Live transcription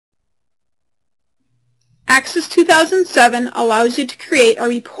Access 2007 allows you to create a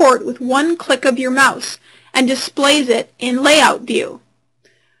report with one click of your mouse and displays it in Layout view.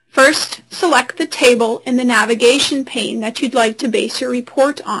 First, select the table in the navigation pane that you'd like to base your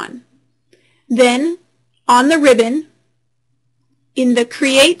report on. Then, on the ribbon, in the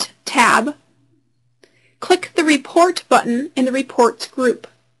Create tab, click the Report button in the Reports group.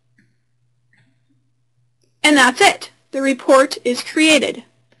 And that's it. The report is created.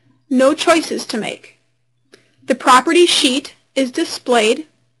 No choices to make. The property sheet is displayed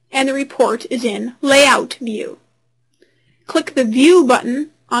and the report is in Layout view. Click the View button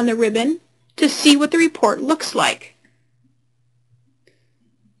on the ribbon to see what the report looks like.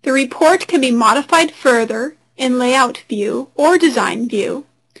 The report can be modified further in Layout view or Design view,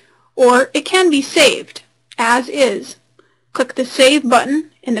 or it can be saved as is. Click the Save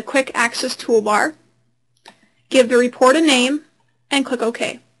button in the Quick Access toolbar, give the report a name, and click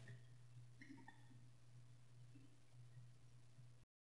OK.